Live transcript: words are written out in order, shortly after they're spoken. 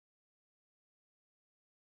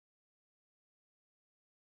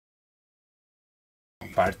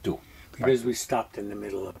part 2. Because we stopped in the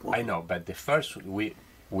middle of one. I know, but the first, we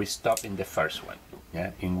stop in the first one,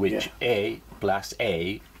 yeah, in which A plus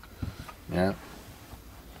A, yeah,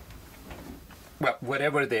 well,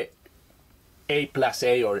 whatever the A plus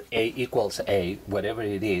A or A equals A, whatever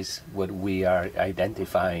it is, what we are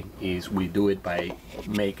identifying is we do it by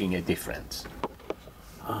making a difference.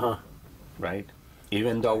 Right?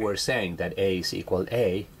 Even though we're saying that A is equal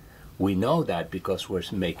A, we know that because we're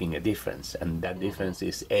making a difference, and that difference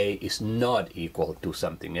is A is not equal to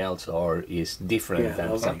something else or is different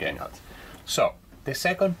than something else. So the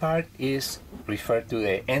second part is referred to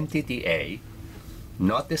the entity A,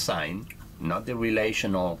 not the sign, not the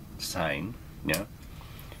relational sign, yeah.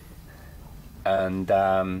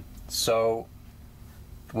 And so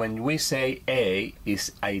when we say A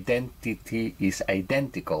is identity is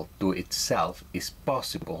identical to itself, is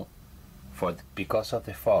possible because of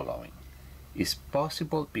the following. Is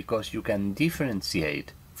possible because you can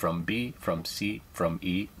differentiate from B, from C, from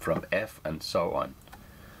E, from F, and so on.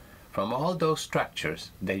 From all those structures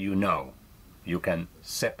that you know, you can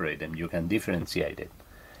separate them, you can differentiate it.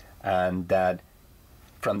 And that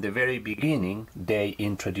from the very beginning, they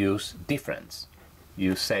introduce difference.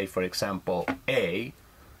 You say, for example, A,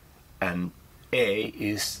 and A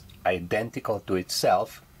is identical to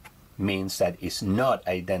itself, means that it's not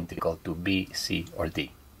identical to B, C, or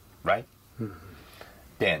D, right?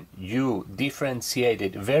 Then you differentiate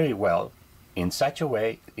it very well in such a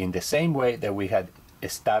way, in the same way that we had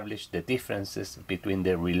established the differences between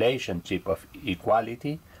the relationship of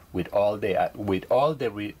equality with all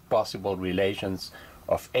the possible relations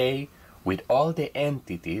of A, with all the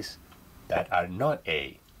entities that are not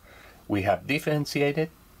A. We have differentiated,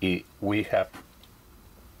 we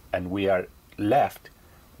are left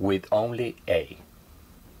with only A.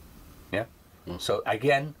 Yeah? So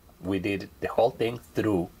again, we did the whole thing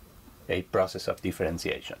through a process of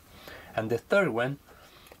differentiation. And the third one,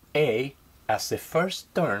 A as the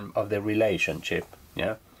first term of the relationship,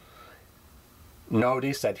 yeah?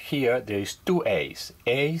 Notice that here there is two A's,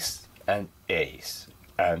 A's and A's.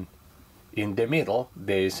 And in the middle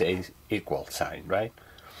there is a equal sign, right?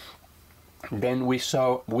 Then we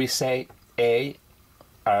say A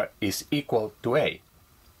is equal to A,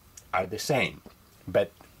 are the same,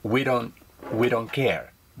 but we don't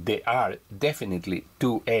care. They are definitely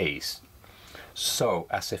two A's. So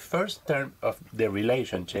as a first term of the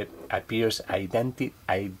relationship appears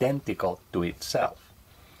identical to itself,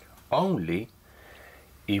 only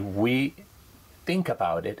if we think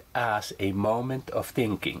about it as a moment of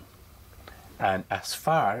thinking, and as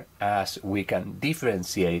far as we can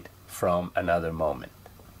differentiate from another moment.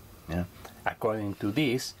 Yeah? According to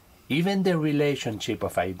this, even the relationship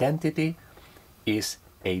of identity is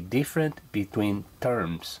a different between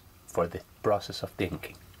terms for the process of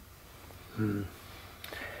thinking.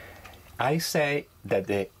 I say that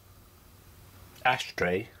the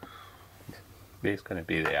ashtray, this is going to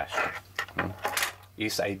be the ashtray,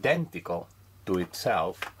 is identical to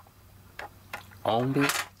itself only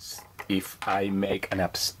if I make an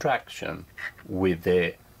abstraction with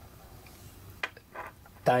the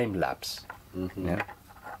time lapse. Yeah?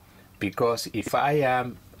 Because if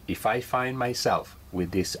I find myself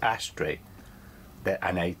with this ashtray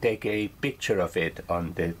and I take a picture of it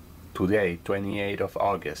on today, 28th of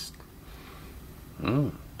August.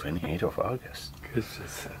 28th of August.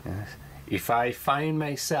 Yes. If I find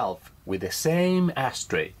myself with the same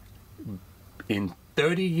ashtray in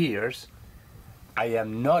 30 years, I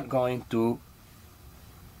am not going to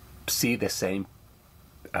see the same.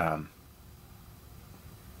 I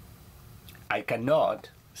cannot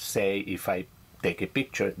say if I take a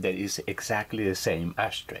picture that is exactly the same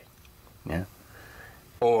ashtray. Yeah?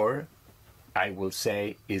 Or I will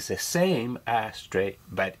say it's the same ashtray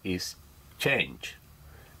but is changed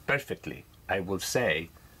perfectly. I will say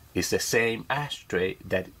it's the same ashtray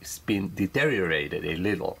that has been deteriorated a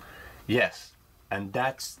little. Yes, and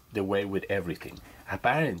that's the way with everything.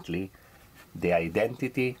 Apparently, the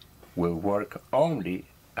identity will work only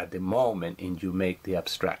at the moment in you make the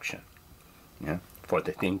abstraction, yeah, for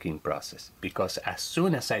the thinking process. Because as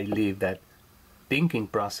soon as I leave that thinking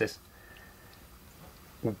process,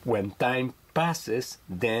 when time passes,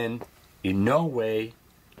 then in no way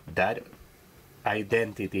that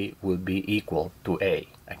identity will be equal to A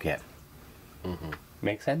again.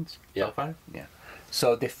 Make sense so far? Yeah.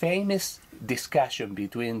 So the famous discussion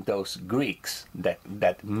between those Greeks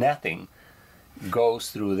that nothing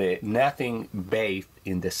goes through nothing bathed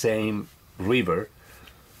in the same river.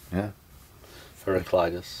 Yeah.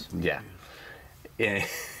 Heraclitus. Yeah.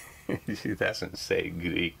 He doesn't say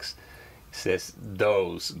Greeks. He says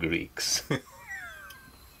those Greeks.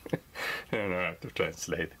 I don't know how to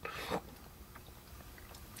translate it.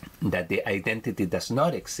 That the identity does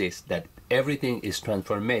not exist, that everything is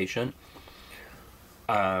transformation.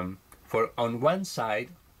 For on one side,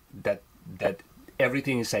 that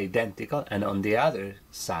everything is identical, and on the other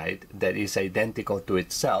side, that is identical to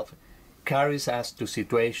itself, carries us to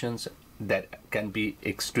situations that can be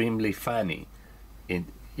extremely funny if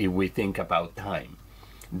we think about time.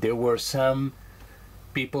 There were some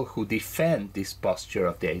people who defend this posture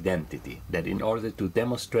of the identity, that in order to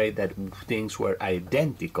demonstrate that things were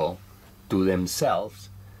identical to themselves,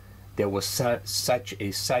 there was such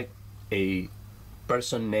a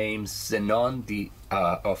person named Zenon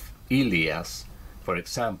of Ilias, for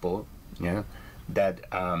example, yeah, that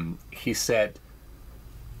he said,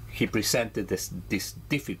 he presented this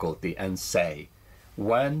difficulty and say,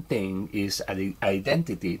 one thing is an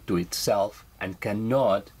identity to itself and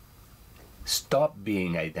cannot stop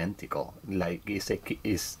being identical. Like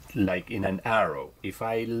is like in an arrow. If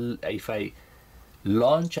I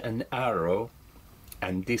launch an arrow,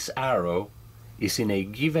 and this arrow is in a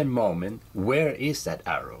given moment, where is that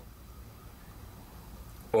arrow?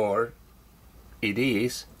 Or it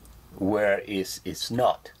is where it's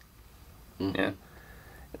not. Mm-hmm. Yeah?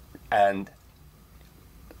 And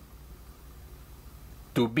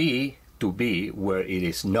to be where it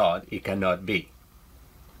is not, it cannot be.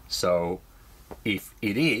 So if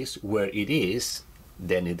it is where it is,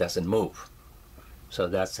 then it doesn't move. So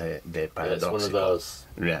that's the paradoxical. It's one of those.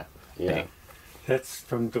 Yeah. Yeah. That's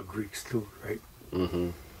from the Greeks too, right? Mm-hmm.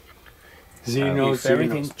 If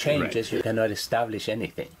everything changes, right, you cannot establish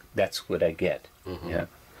anything. That's what I get. Mm-hmm. Yeah.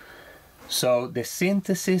 So the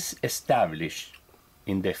synthesis established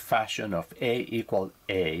in the fashion of A equal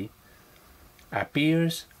A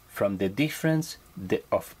appears from the difference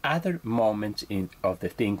of other moments of the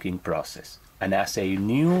thinking process, and as a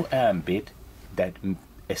new ambit that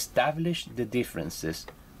establish the differences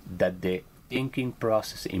that the thinking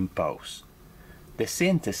process impose. The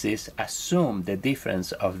synthesis assume the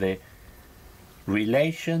difference of the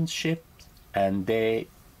relationships, and they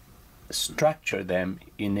structure them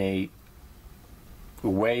in a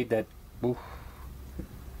way that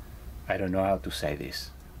I don't know how to say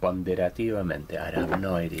this. Ponderativamente, I have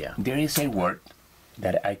no idea. There is a word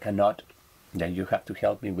that I cannot, that you have to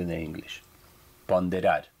help me with the English.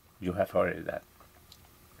 Ponderar. You have heard that.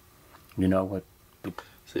 You know what to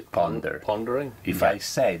ponder. Pondering? If I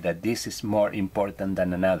say that this is more important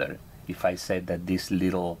than another, if I say that this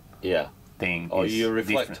little thing is you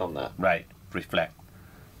reflect different, on that. Right, reflect.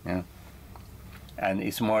 Yeah. And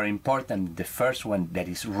it's more important the first one that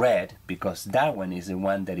is read, because that one is the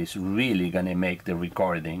one that is really going to make the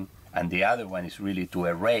recording, and the other one is really to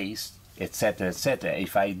erase, etc., etc.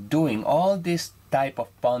 If I'm doing all this type of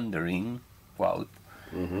pondering, quote,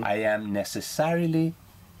 I am necessarily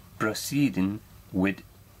proceeding with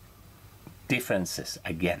differences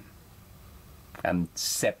again. I'm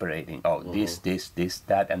separating, this,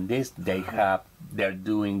 that, and this, they're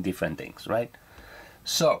doing different things, right?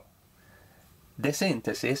 So, the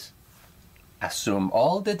synthesis assume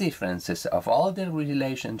all the differences of all the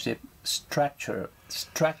relationship structuring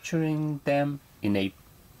them in a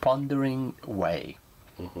pondering way.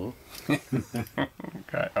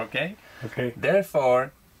 Okay? Okay.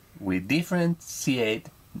 Therefore, we differentiate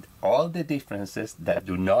all the differences that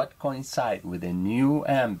do not coincide with the new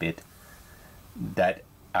ambit that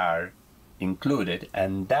are included,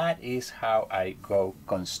 and that is how I go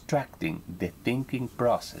constructing the thinking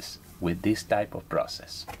process with this type of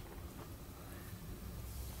process.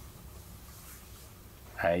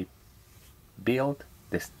 I build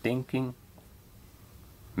this thinking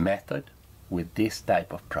method with this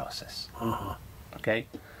type of process. Okay?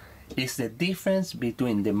 It's the difference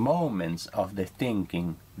between the moments of the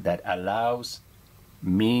thinking that allows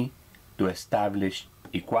me to establish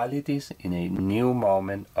equalities in a new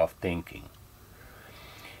moment of thinking.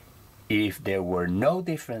 If there were no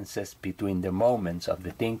differences between the moments of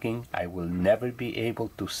the thinking, I will never be able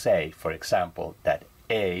to say, for example, that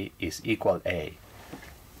A is equal A.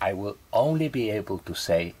 I will only be able to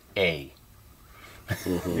say A.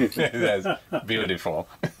 That's beautiful.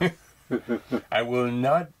 I will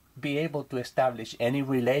not be able to establish any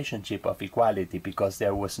relationship of equality because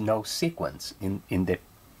there was no sequence in the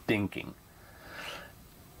thinking.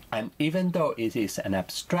 And even though it is an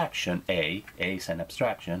abstraction, A is an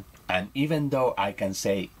abstraction, and even though I can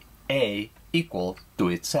say A equal to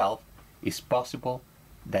itself, it's possible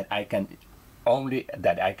that I can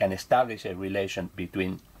establish a relation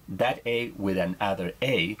between that A with another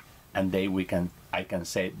A, and I can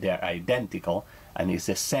say they're identical, and it's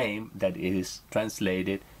the same that it is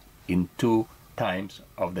translated in two times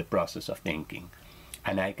of the process of thinking.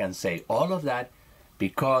 And I can say all of that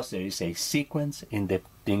because there is a sequence in the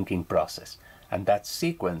thinking process. And that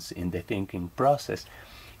sequence in the thinking process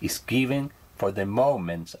is given for the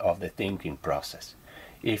moments of the thinking process.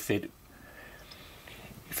 If it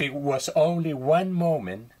was only one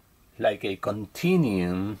moment, like a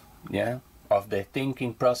continuum, yeah, of the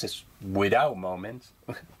thinking process without moments,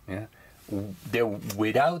 yeah,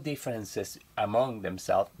 without differences among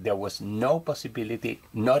themselves, there was no possibility,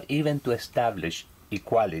 not even to establish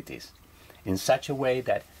equalities, in such a way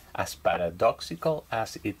that, as paradoxical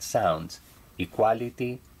as it sounds,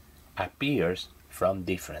 equality appears from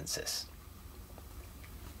differences.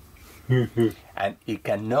 And you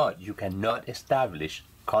cannot establish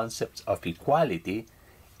concepts of equality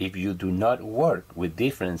if you do not work with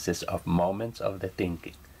differences of moments of the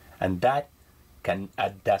thinking. And that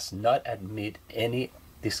does not admit any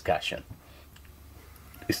discussion.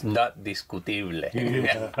 It's not discutible.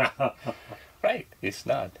 Right, it's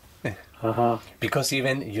not. Because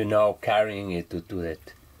even, carrying it to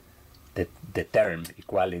the term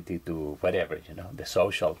equality to whatever, the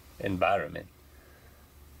social environment,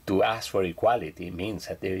 to ask for equality means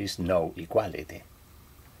that there is no equality.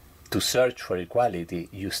 To search for equality,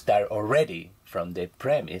 you start already from the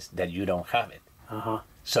premise that you don't have it.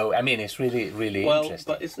 So, it's really, really interesting.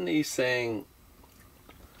 But isn't he saying,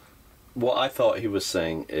 what I thought he was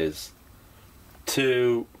saying is,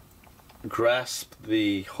 to grasp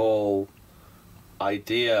the whole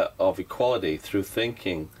idea of equality through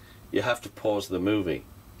thinking, you have to pause the movie.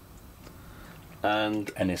 And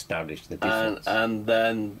establish the difference. And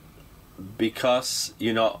then, because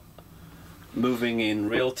you're not moving in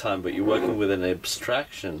real time, but you're working with an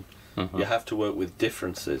abstraction, you have to work with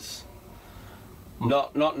differences.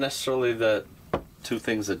 Not necessarily that two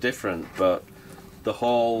things are different, but the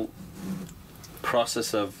whole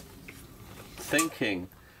process of thinking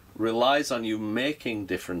relies on you making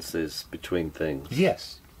differences between things.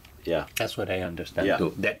 Yes. Yeah. That's what I understand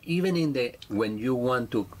too. That even when you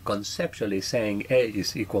want to conceptually saying A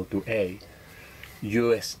is equal to A,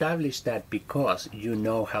 you establish that because you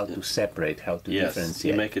know how to separate, how to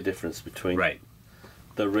differentiate. You make a difference between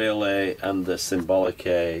the real A and the symbolic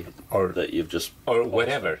A, or that you've just... Or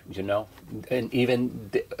whatever, And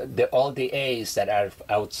even all the A's that are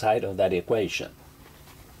outside of that equation,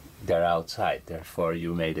 they're outside. Therefore,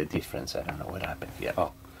 you made a difference. I don't know what happened here.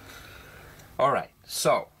 Oh. All right.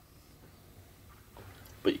 So...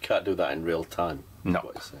 But you can't do that in real time. No.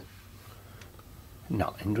 What you're saying.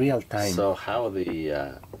 No, in real time. So how are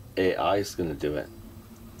the AIs going to do it?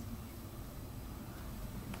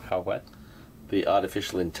 How what? The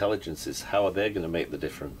artificial intelligences, how are they going to make the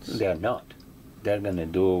difference? They're not. They're going to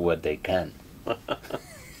do what they can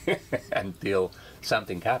until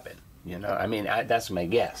something happens. That's my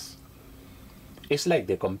guess. It's like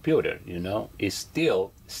the computer, It's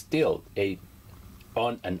still a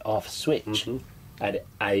on and off switch. At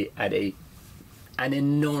an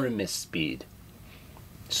enormous speed,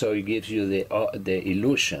 so it gives you the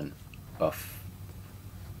illusion of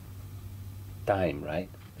time, right?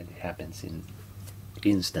 That it happens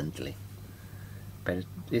instantly, but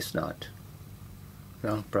it's not.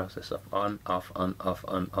 Long process of on off on off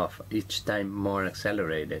on off, each time more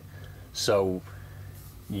accelerated. So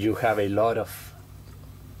you have a lot of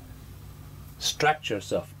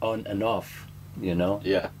structures of on and off,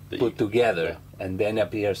 put together. And then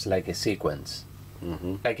appears like a sequence,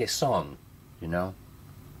 like a song,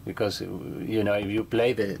 because if you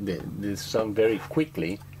play the song very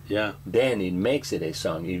quickly, then it makes it a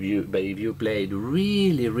song. But if you play it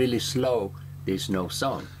really, really slow, there's no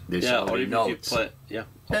song. There's only notes. If you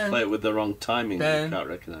play it with the wrong timing, you can't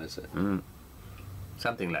recognize it.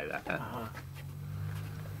 Something like that.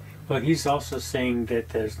 Well, he's also saying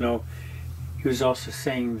that he was also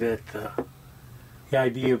saying that the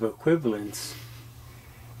idea of equivalence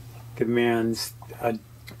demands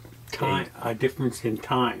a difference in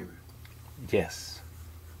time. Yes.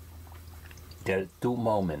 There are two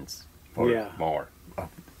moments or more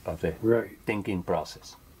of the thinking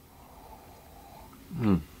process.